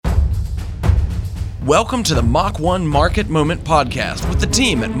Welcome to the Mach 1 Market Moment Podcast with the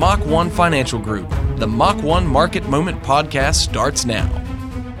team at Mach 1 Financial Group. The Mach 1 Market Moment Podcast starts now.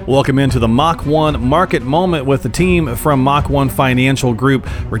 Welcome into the Mach 1 Market Moment with the team from Mach 1 Financial Group.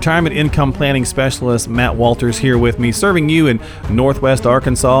 Retirement income planning specialist Matt Walters here with me, serving you in Northwest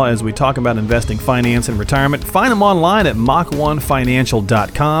Arkansas as we talk about investing, finance, and retirement. Find them online at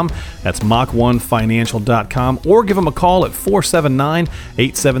mach1financial.com. That's mach1financial.com, or give them a call at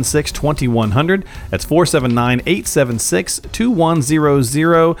 479-876-2100. That's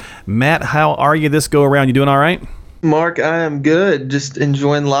 479-876-2100. Matt, how are you this go around? You doing all right? Mark, I am good. Just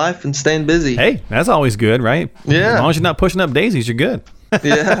enjoying life and staying busy. Hey, that's always good, right? Yeah. As long as you're not pushing up daisies, you're good.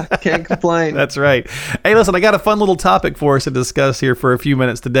 Yeah, can't complain. That's right. Hey, listen, I got a fun little topic for us to discuss here for a few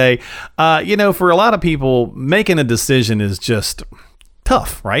minutes today. For a lot of people, making a decision is just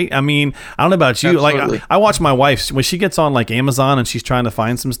tough, right? I mean, I don't know about you. Absolutely. Like, I watch my wife when she gets on like Amazon and she's trying to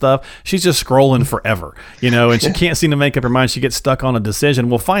find some stuff. She's just scrolling forever, and she can't seem to make up her mind. She gets stuck on a decision.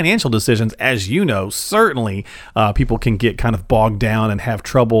 Well, financial decisions, as you know, certainly people can get kind of bogged down and have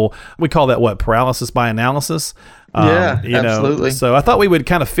trouble. We call that paralysis by analysis. Absolutely. So I thought we would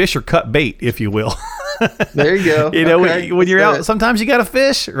kind of fish or cut bait, if you will. There you go. When you're out, sometimes you got to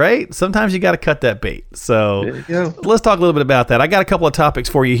fish, right? Sometimes you got to cut that bait. So there you go. Let's talk a little bit about that. I got a couple of topics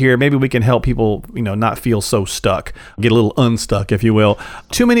for you here. Maybe we can help people, not feel so stuck, get a little unstuck, if you will.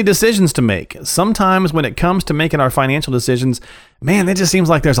 Too many decisions to make. Sometimes when it comes to making our financial decisions, man, it just seems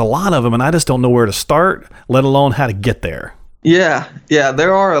like there's a lot of them, and I just don't know where to start, let alone how to get there. Yeah.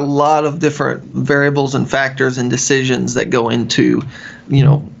 There are a lot of different variables and factors and decisions that go into,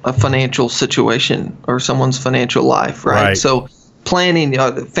 a financial situation or someone's financial life, right? So planning,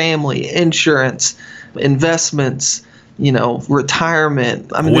 family, insurance, investments, retirement.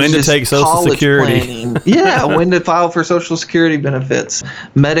 I mean, when to take Social Security. Planning. Yeah, when to file for Social Security benefits,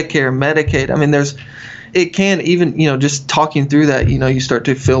 Medicare, Medicaid. I mean, it can even, just talking through that, you start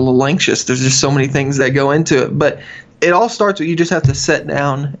to feel a little anxious. There's just so many things that go into it. But it all starts with you just have to sit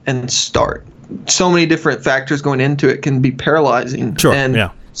down and start. So many different factors going into it can be paralyzing. Sure, and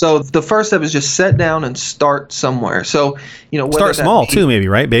yeah. So the first step is just sit down and start somewhere. So, start small too, maybe,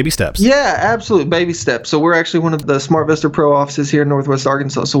 right? Baby steps. Yeah, absolutely. Baby steps. So we're actually one of the Smart Investor Pro offices here in Northwest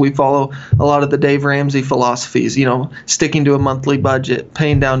Arkansas. So we follow a lot of the Dave Ramsey philosophies, sticking to a monthly budget,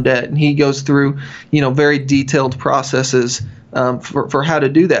 paying down debt. And he goes through, very detailed processes for how to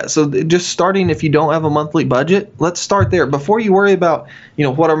do that. So just starting, if you don't have a monthly budget, let's start there. Before you worry about,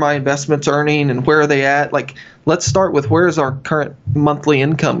 what are my investments earning and where are they at? Like, let's start with where is our current monthly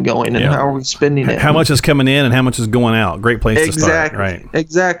income going and how are we spending it? How much is coming in and how much is going out? Great place to start. Right.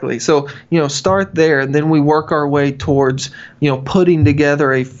 Exactly. So, start there, and then we work our way towards, putting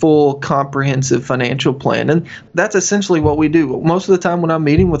together a full comprehensive financial plan. And that's essentially what we do. Most of the time when I'm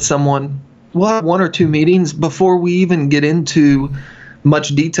meeting with someone, we'll have one or two meetings before we even get into much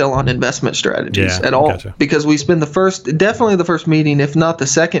detail on investment strategies at all. Gotcha. Because we spend definitely the first meeting, if not the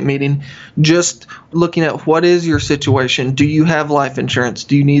second meeting, just looking at what is your situation. Do you have life insurance?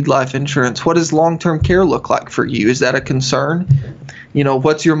 Do you need life insurance? What does long-term care look like for you? Is that a concern?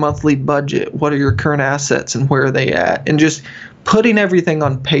 What's your monthly budget? What are your current assets and where are they at? And just putting everything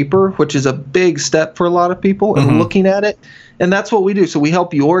on paper, which is a big step for a lot of people, and looking at it. And that's what we do. So we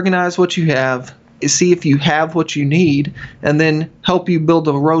help you organize what you have, see if you have what you need, and then help you build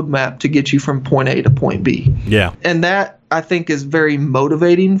a roadmap to get you from point A to point B. Yeah. And that, I think, is very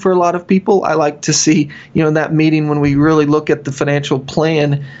motivating for a lot of people. I like to see, in that meeting when we really look at the financial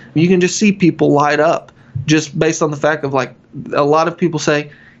plan, you can just see people light up just based on the fact of, like, a lot of people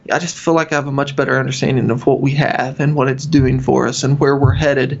say, I just feel like I have a much better understanding of what we have and what it's doing for us and where we're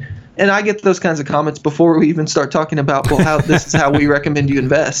headed. And I get those kinds of comments before we even start talking about, how this is how we recommend you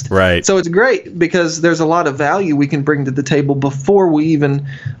invest. Right. So it's great because there's a lot of value we can bring to the table before we even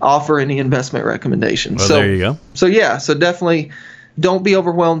offer any investment recommendations. Well, there you go. So definitely don't be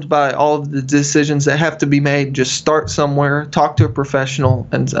overwhelmed by all of the decisions that have to be made. Just start somewhere, talk to a professional,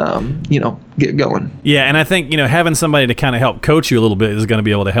 and get going. Yeah, and I think having somebody to kind of help coach you a little bit is going to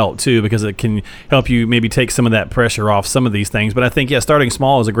be able to help too, because it can help you maybe take some of that pressure off some of these things. But I think starting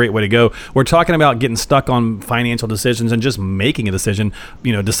small is a great way to go. We're talking about getting stuck on financial decisions and just making a decision,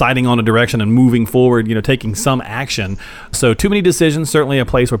 deciding on a direction and moving forward, taking some action. So too many decisions, certainly a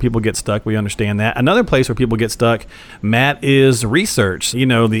place where people get stuck. We understand that. Another place where people get stuck, Matt, is research.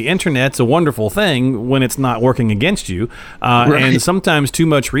 The internet's a wonderful thing when it's not working against you. Right. And sometimes too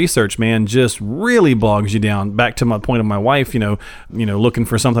much research, man, just really bogs you down. Back to my point of my wife, looking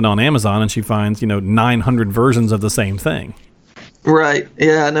for something on Amazon and she finds, 900 versions of the same thing. Right.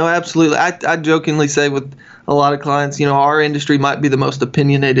 Yeah, no, absolutely. I jokingly say with a lot of clients, our industry might be the most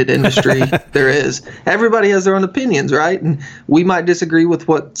opinionated industry there is. Everybody has their own opinions, right? And we might disagree with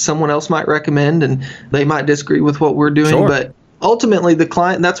what someone else might recommend, and they might disagree with what we're doing. Sure. But ultimately, the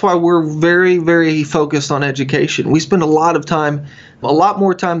client, that's why we're very, very focused on education. We spend a lot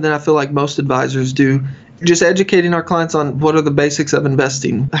more time than I feel like most advisors do, just educating our clients on what are the basics of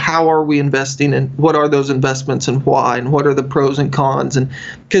investing, how are we investing, and what are those investments and why, and what are the pros and cons. And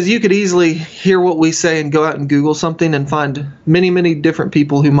because you could easily hear what we say and go out and Google something and find many, many different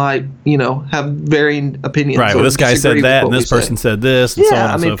people who might, have varying opinions. Right. Well, this guy said that, and this person said this, and so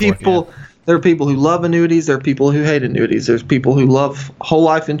on and so forth. Yeah. There are people who love annuities. There are people who hate annuities. There's people who love whole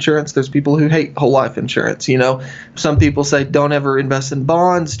life insurance. There's people who hate whole life insurance. Some people say don't ever invest in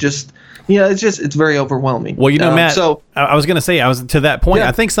bonds. It's very overwhelming. Well, Matt, so I was going to say, to that point, yeah.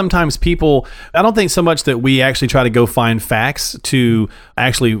 I think sometimes people, I don't think so much that we actually try to go find facts to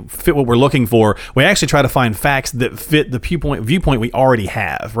actually fit what we're looking for. We actually try to find facts that fit the viewpoint we already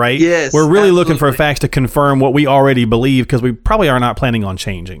have, right? Yes. We're really looking for facts to confirm what we already believe, because we probably are not planning on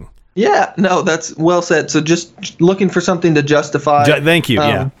changing. Yeah, no, that's well said. So just looking for something to justify. Thank you.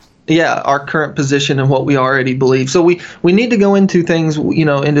 Our current position and what we already believe. So we need to go into things,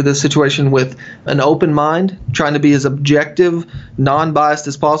 into this situation with an open mind, trying to be as objective, non-biased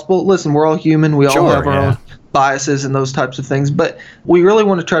as possible. Listen, we're all human. We all have our own biases and those types of things. But we really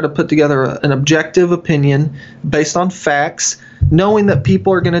want to try to put together an objective opinion based on facts, knowing that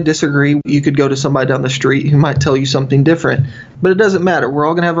people are going to disagree. You could go to somebody down the street who might tell you something different. But it doesn't matter. We're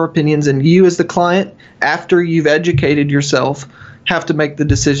all going to have our opinions. And you as the client, after you've educated yourself, have to make the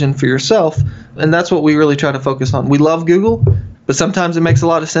decision for yourself. And that's what we really try to focus on. We love Google, but sometimes it makes a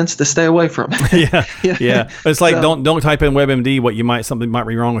lot of sense to stay away from it. Yeah. It's like, don't type in WebMD something might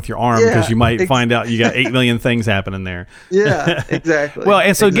be wrong with your arm, because you might find out you got 8 million things happening there. Yeah, exactly. Well,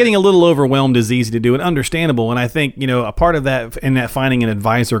 and so getting a little overwhelmed is easy to do and understandable. And I think, a part of that in that finding an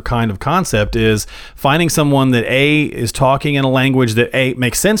advisor kind of concept is finding someone that is talking in a language that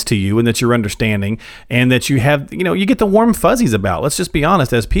makes sense to you and that you're understanding, and that you have, you get the warm fuzzies about. Let's just be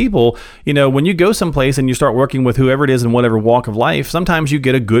honest, as people, when you go someplace and you start working with whoever it is in whatever walk of life, sometimes you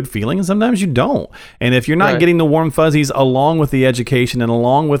get a good feeling and sometimes you don't. And if you're not getting the warm fuzzies along with the education and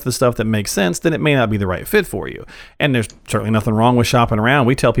along with the stuff that makes sense, then it may not be the right fit for you. And there's certainly nothing wrong with shopping around.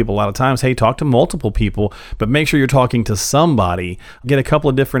 We tell people a lot of times, hey, talk to multiple people, but make sure you're talking to somebody. Get a couple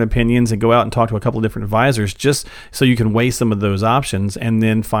of different opinions and go out and talk to a couple of different advisors, just so you can weigh some of those options and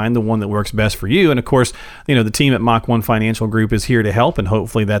then find the one that works best for you. And of course, the team at Mach 1 Financial Group is here to help, and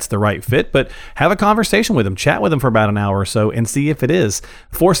hopefully that's the right fit. But have a conversation with them, chat with them for about an hour or so, and see if it is.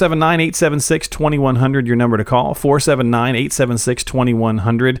 479-876-2100, your number to call.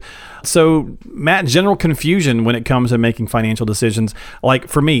 479-876-2100. So, Matt, general confusion when it comes to making financial decisions. Like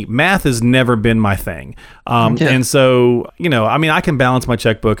for me, math has never been my thing. And so, I can balance my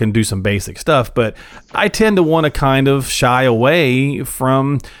checkbook and do some basic stuff, but I tend to want to kind of shy away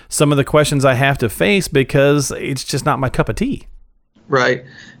from some of the questions I have to face because it's just not my cup of tea. Right.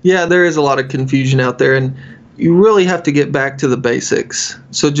 Yeah, there is a lot of confusion out there, and you really have to get back to the basics.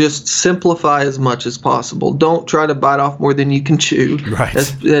 So just simplify as much as possible. Don't try to bite off more than you can chew, right,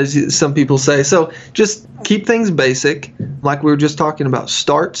 as some people say. So just keep things basic, like we were just talking about.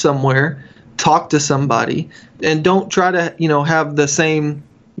 Start somewhere, talk to somebody, and don't try to, have the same,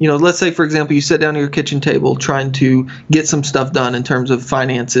 let's say, for example, you sit down at your kitchen table trying to get some stuff done in terms of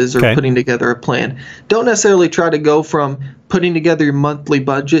finances or putting together a plan. Don't necessarily try to go from putting together your monthly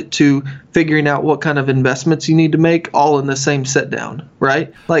budget to figuring out what kind of investments you need to make all in the same sit down,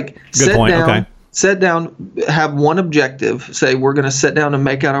 right? Like, sit down, have one objective, say we're going to sit down and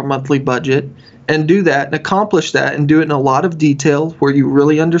make out our monthly budget, and do that and accomplish that and do it in a lot of detail where you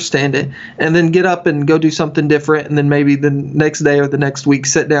really understand it, and then get up and go do something different, and then maybe the next day or the next week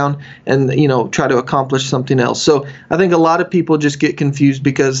sit down and try to accomplish something else. So I think a lot of people just get confused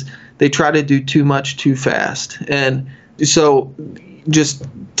because they try to do too much too fast. And so just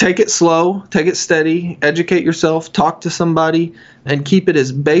take it slow, take it steady, educate yourself, talk to somebody, and keep it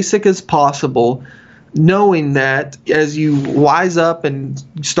as basic as possible, knowing that as you wise up and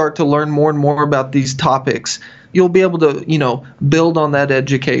start to learn more and more about these topics, you'll be able to, build on that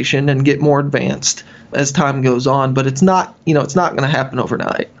education and get more advanced as time goes on. But it's not going to happen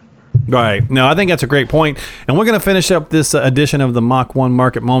overnight. Right. No, I think that's a great point. And we're going to finish up this edition of the Mach 1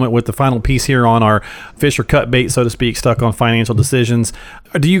 Market Moment with the final piece here on our fish or cut bait, so to speak, stuck on financial decisions.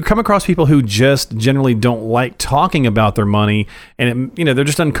 Do you come across people who just generally don't like talking about their money, and they're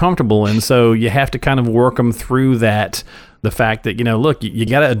just uncomfortable, and so you have to kind of work them through that, the fact that, look, you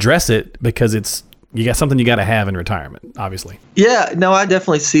got to address it because it's you got something you got to have in retirement, obviously. Yeah, no, I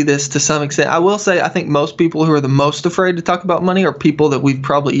definitely see this to some extent. I will say I think most people who are the most afraid to talk about money are people that we've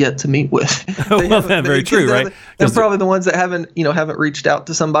probably yet to meet with. Well, that's very true, right? They're probably the ones that haven't reached out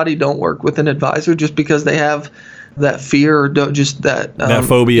to somebody, don't work with an advisor just because they have that fear or just that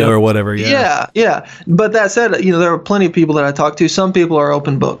phobia or whatever. Yeah. But that said, there are plenty of people that I talk to. Some people are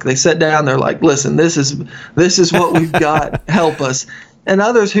open book. They sit down, they're like, listen, this is what we've got. Help us. And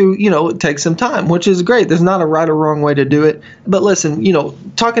others who, it takes some time, which is great. There's not a right or wrong way to do it. But listen,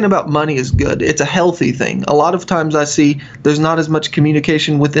 talking about money is good. It's a healthy thing. A lot of times I see there's not as much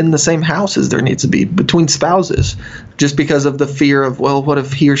communication within the same house as there needs to be between spouses, just because of the fear of, well, what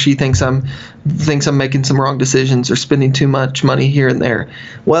if he or she thinks I'm making some wrong decisions or spending too much money here and there?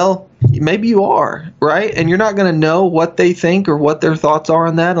 Well, maybe you are, right? And you're not going to know what they think or what their thoughts are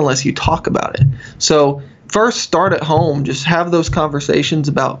on that unless you talk about it. So first, start at home. Just have those conversations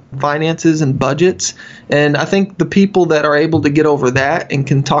about finances and budgets. And I think the people that are able to get over that and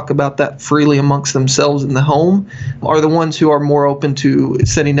can talk about that freely amongst themselves in the home are the ones who are more open to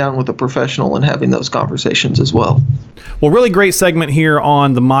sitting down with a professional and having those conversations as well. Well, really great segment here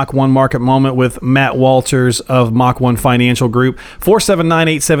on the Mach 1 Market Moment with Matt Walters of Mach 1 Financial Group.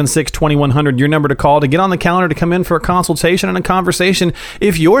 479-876-2100, your number to call to get on the calendar to come in for a consultation and a conversation.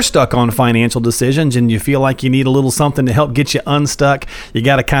 If you're stuck on financial decisions and you feel like you need a little something to help get you unstuck, you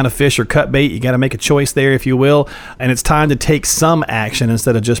got to kind of fish or cut bait, you got to make a choice there, if you will, and it's time to take some action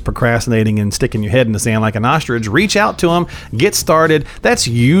instead of just procrastinating and sticking your head in the sand like an ostrich. Reach out to them, get started. That's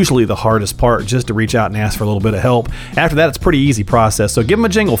usually the hardest part, just to reach out and ask for a little bit of help. After that, it's a pretty easy process. So give them a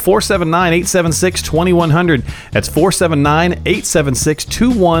jingle, 479-876-2100. That's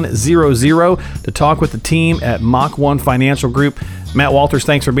 479-876-2100 to talk with the team at Mach 1 Financial Group. Matt Walters,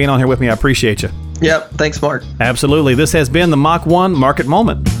 thanks for being on here with me. I appreciate you. Yep. Thanks, Mark. Absolutely. This has been the Mach 1 Market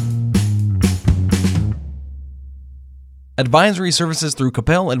Moment. Advisory services through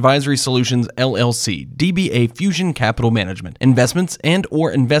Capel Advisory Solutions, LLC, DBA Fusion Capital Management. Investments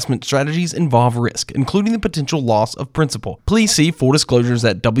and/or investment strategies involve risk, including the potential loss of principal. Please see full disclosures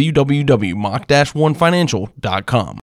at www.mach-1financial.com.